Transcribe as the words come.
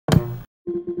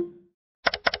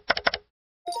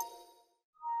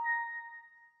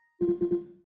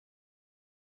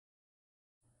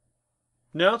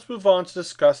Now let's move on to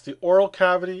discuss the oral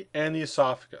cavity and the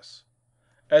esophagus,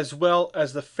 as well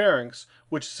as the pharynx,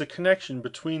 which is a connection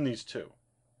between these two.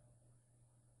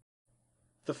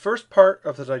 The first part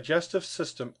of the digestive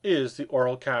system is the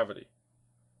oral cavity.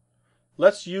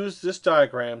 Let's use this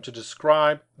diagram to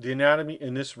describe the anatomy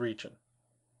in this region.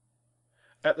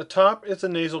 At the top is the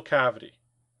nasal cavity.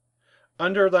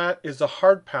 Under that is the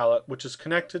hard palate, which is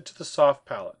connected to the soft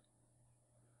palate.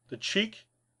 The cheek,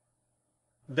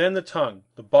 then the tongue,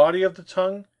 the body of the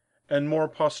tongue, and more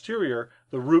posterior,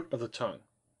 the root of the tongue.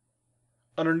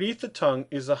 Underneath the tongue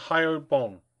is the hyoid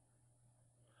bone.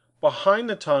 Behind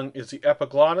the tongue is the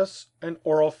epiglottis and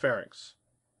oral pharynx.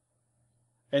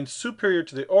 And superior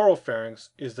to the oral pharynx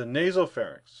is the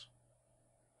nasopharynx.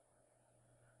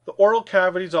 The oral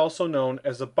cavity is also known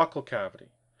as the buccal cavity.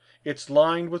 It's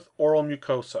lined with oral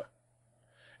mucosa,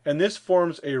 and this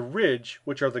forms a ridge,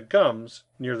 which are the gums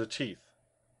near the teeth.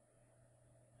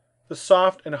 The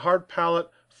soft and hard palate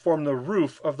form the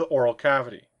roof of the oral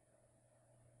cavity.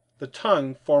 The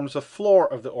tongue forms the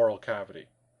floor of the oral cavity.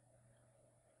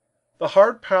 The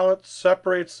hard palate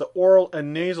separates the oral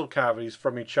and nasal cavities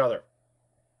from each other.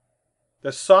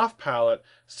 The soft palate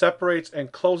separates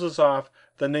and closes off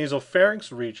the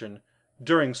nasopharynx region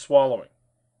during swallowing.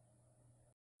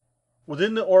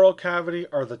 Within the oral cavity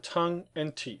are the tongue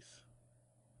and teeth.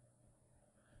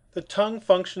 The tongue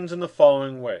functions in the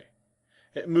following way.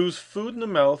 It moves food in the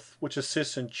mouth, which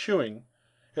assists in chewing.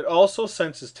 It also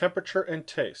senses temperature and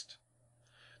taste.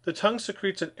 The tongue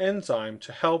secretes an enzyme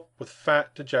to help with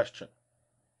fat digestion.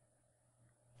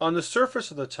 On the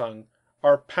surface of the tongue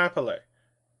are papillae,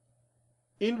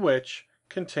 in which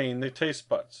contain the taste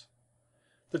buds.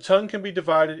 The tongue can be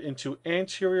divided into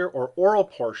anterior or oral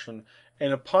portion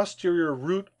and a posterior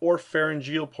root or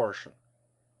pharyngeal portion.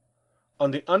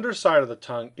 On the underside of the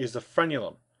tongue is the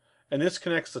frenulum, and this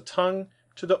connects the tongue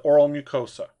to the oral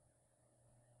mucosa.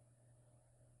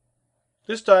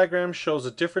 This diagram shows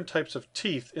the different types of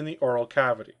teeth in the oral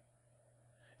cavity.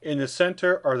 In the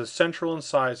center are the central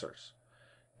incisors.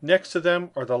 Next to them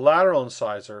are the lateral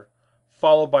incisor,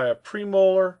 followed by a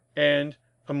premolar and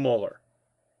a molar.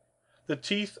 The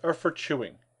teeth are for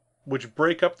chewing, which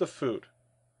break up the food.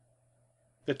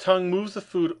 The tongue moves the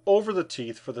food over the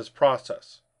teeth for this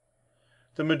process.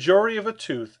 The majority of a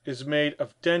tooth is made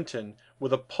of dentin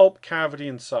with a pulp cavity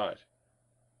inside.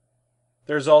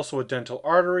 There is also a dental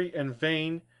artery and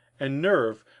vein and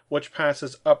nerve which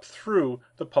passes up through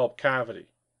the pulp cavity.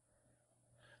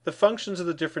 The functions of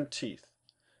the different teeth.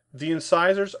 The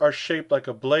incisors are shaped like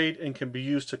a blade and can be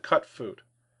used to cut food.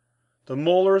 The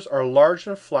molars are large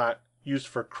and flat, used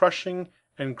for crushing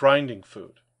and grinding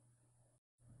food.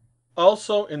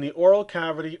 Also in the oral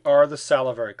cavity are the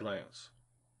salivary glands.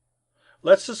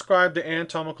 Let's describe the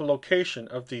anatomical location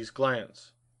of these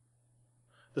glands.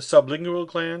 The sublingual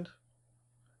gland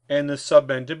and the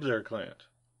submandibular gland.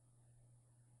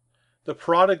 The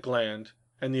parotid gland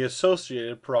and the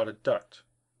associated parotid duct.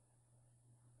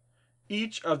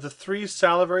 Each of the three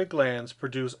salivary glands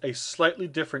produce a slightly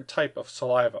different type of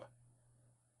saliva.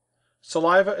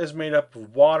 Saliva is made up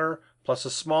of water plus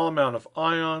a small amount of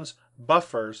ions,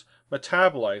 buffers,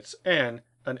 metabolites, and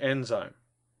an enzyme.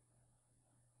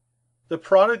 The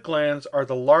parotid glands are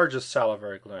the largest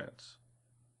salivary glands,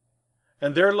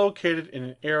 and they're located in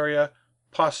an area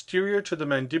posterior to the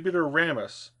mandibular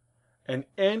ramus and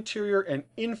anterior and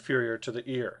inferior to the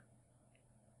ear.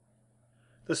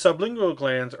 The sublingual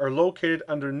glands are located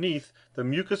underneath the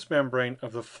mucous membrane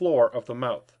of the floor of the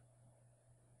mouth.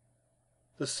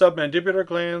 The submandibular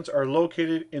glands are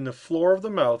located in the floor of the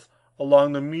mouth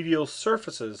along the medial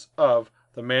surfaces of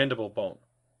the mandible bone.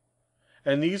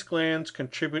 And these glands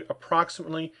contribute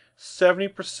approximately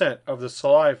 70% of the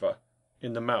saliva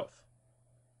in the mouth.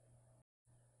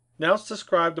 Now let's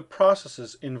describe the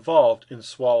processes involved in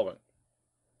swallowing.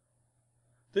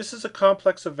 This is a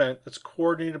complex event that's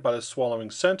coordinated by the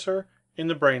swallowing center in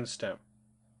the brainstem.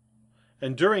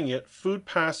 And during it, food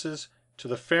passes to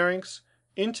the pharynx,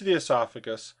 into the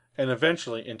esophagus, and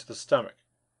eventually into the stomach.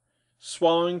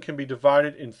 Swallowing can be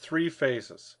divided in three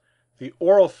phases: the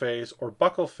oral phase or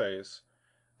buccal phase,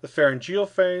 the pharyngeal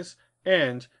phase,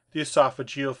 and the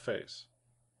esophageal phase.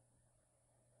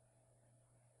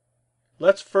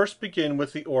 Let's first begin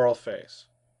with the oral phase.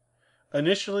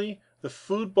 Initially, the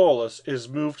food bolus is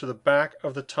moved to the back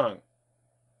of the tongue.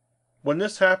 When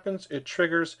this happens, it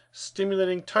triggers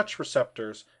stimulating touch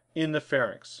receptors in the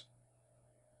pharynx.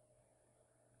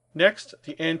 Next,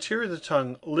 the anterior of the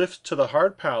tongue lifts to the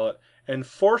hard palate and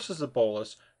forces the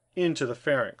bolus into the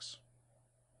pharynx.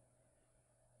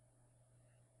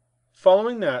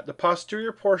 Following that, the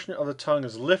posterior portion of the tongue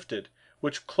is lifted,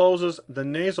 which closes the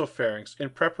nasopharynx in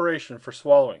preparation for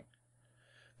swallowing.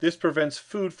 This prevents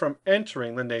food from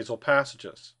entering the nasal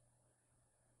passages.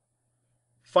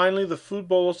 Finally, the food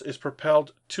bolus is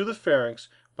propelled to the pharynx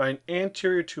by an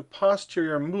anterior to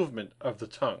posterior movement of the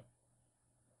tongue.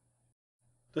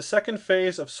 The second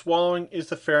phase of swallowing is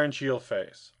the pharyngeal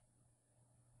phase.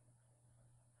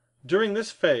 During this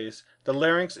phase, the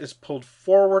larynx is pulled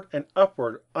forward and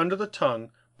upward under the tongue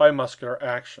by muscular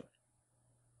action.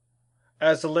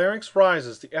 As the larynx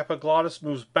rises, the epiglottis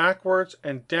moves backwards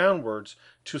and downwards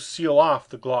to seal off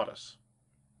the glottis.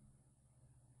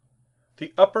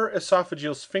 The upper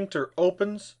esophageal sphincter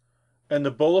opens, and the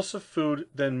bolus of food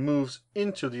then moves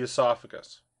into the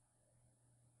esophagus.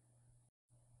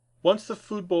 Once the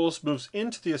food bolus moves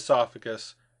into the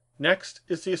esophagus, next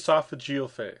is the esophageal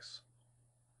phase.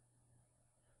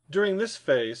 During this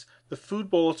phase, the food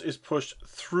bolus is pushed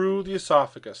through the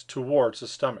esophagus towards the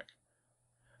stomach,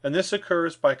 and this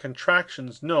occurs by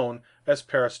contractions known as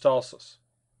peristalsis.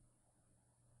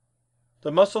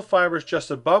 The muscle fibers just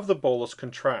above the bolus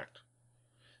contract.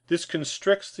 This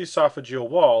constricts the esophageal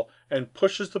wall and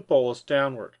pushes the bolus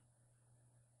downward.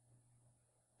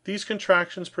 These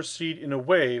contractions proceed in a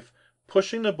wave,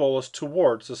 pushing the bolus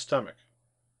towards the stomach.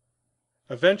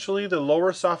 Eventually, the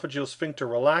lower esophageal sphincter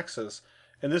relaxes,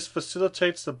 and this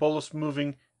facilitates the bolus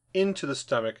moving into the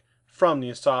stomach from the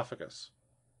esophagus.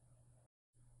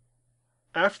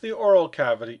 After the oral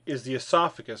cavity is the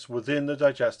esophagus within the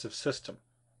digestive system.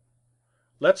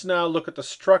 Let's now look at the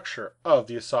structure of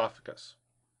the esophagus.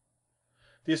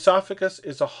 The esophagus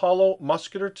is a hollow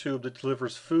muscular tube that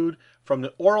delivers food from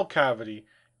the oral cavity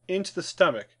into the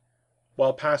stomach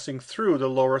while passing through the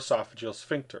lower esophageal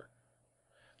sphincter.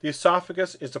 The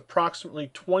esophagus is approximately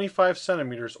 25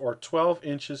 centimeters or 12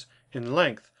 inches in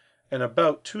length and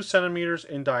about 2 centimeters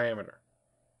in diameter.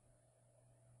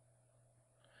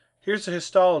 Here's the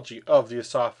histology of the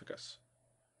esophagus: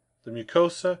 the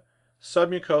mucosa,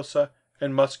 submucosa,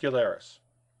 and muscularis.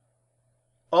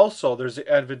 Also, there's the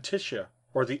adventitia,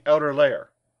 or the outer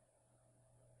layer.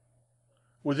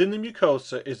 Within the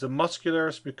mucosa is the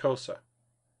muscularis mucosa.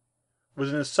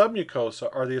 Within the submucosa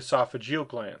are the esophageal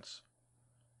glands.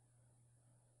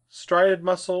 Striated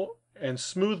muscle and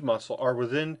smooth muscle are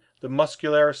within the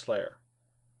muscularis layer.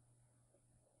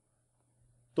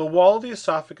 The wall of the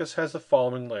esophagus has the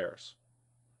following layers: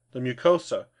 the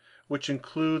mucosa, which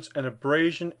includes an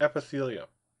abrasion epithelium.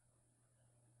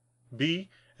 B.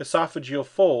 Esophageal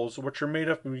folds, which are made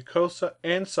up of mucosa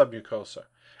and submucosa,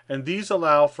 and these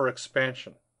allow for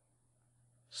expansion.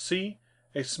 C.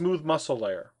 A smooth muscle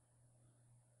layer.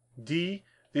 D.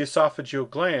 The esophageal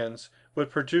glands would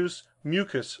produce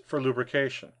mucus for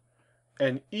lubrication.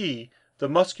 And E. The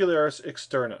muscularis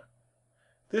externa.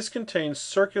 This contains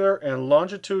circular and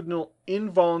longitudinal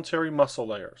involuntary muscle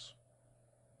layers.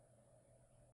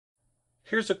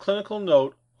 Here's a clinical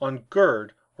note on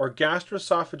GERD, or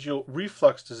gastroesophageal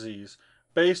reflux disease,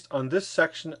 based on this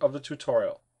section of the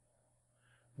tutorial.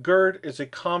 GERD is a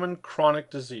common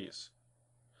chronic disease,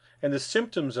 and the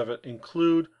symptoms of it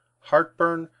include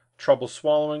heartburn, trouble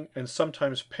swallowing, and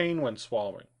sometimes pain when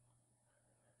swallowing.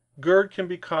 GERD can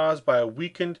be caused by a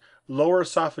weakened lower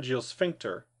esophageal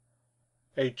sphincter,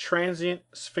 a transient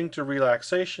sphincter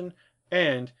relaxation,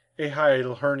 and a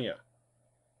hiatal hernia.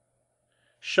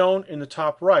 Shown in the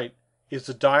top right is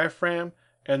the diaphragm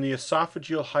and the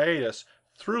esophageal hiatus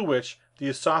through which the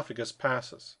esophagus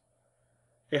passes.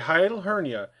 A hiatal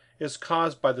hernia is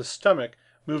caused by the stomach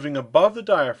moving above the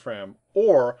diaphragm,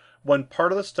 or when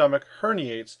part of the stomach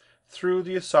herniates through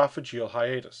the esophageal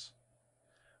hiatus.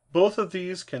 Both of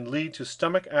these can lead to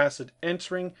stomach acid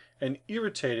entering and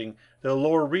irritating the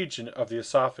lower region of the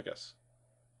esophagus.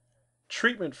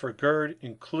 Treatment for GERD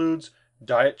includes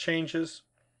diet changes,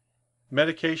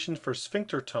 medication for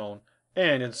sphincter tone,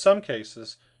 and in some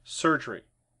cases, surgery.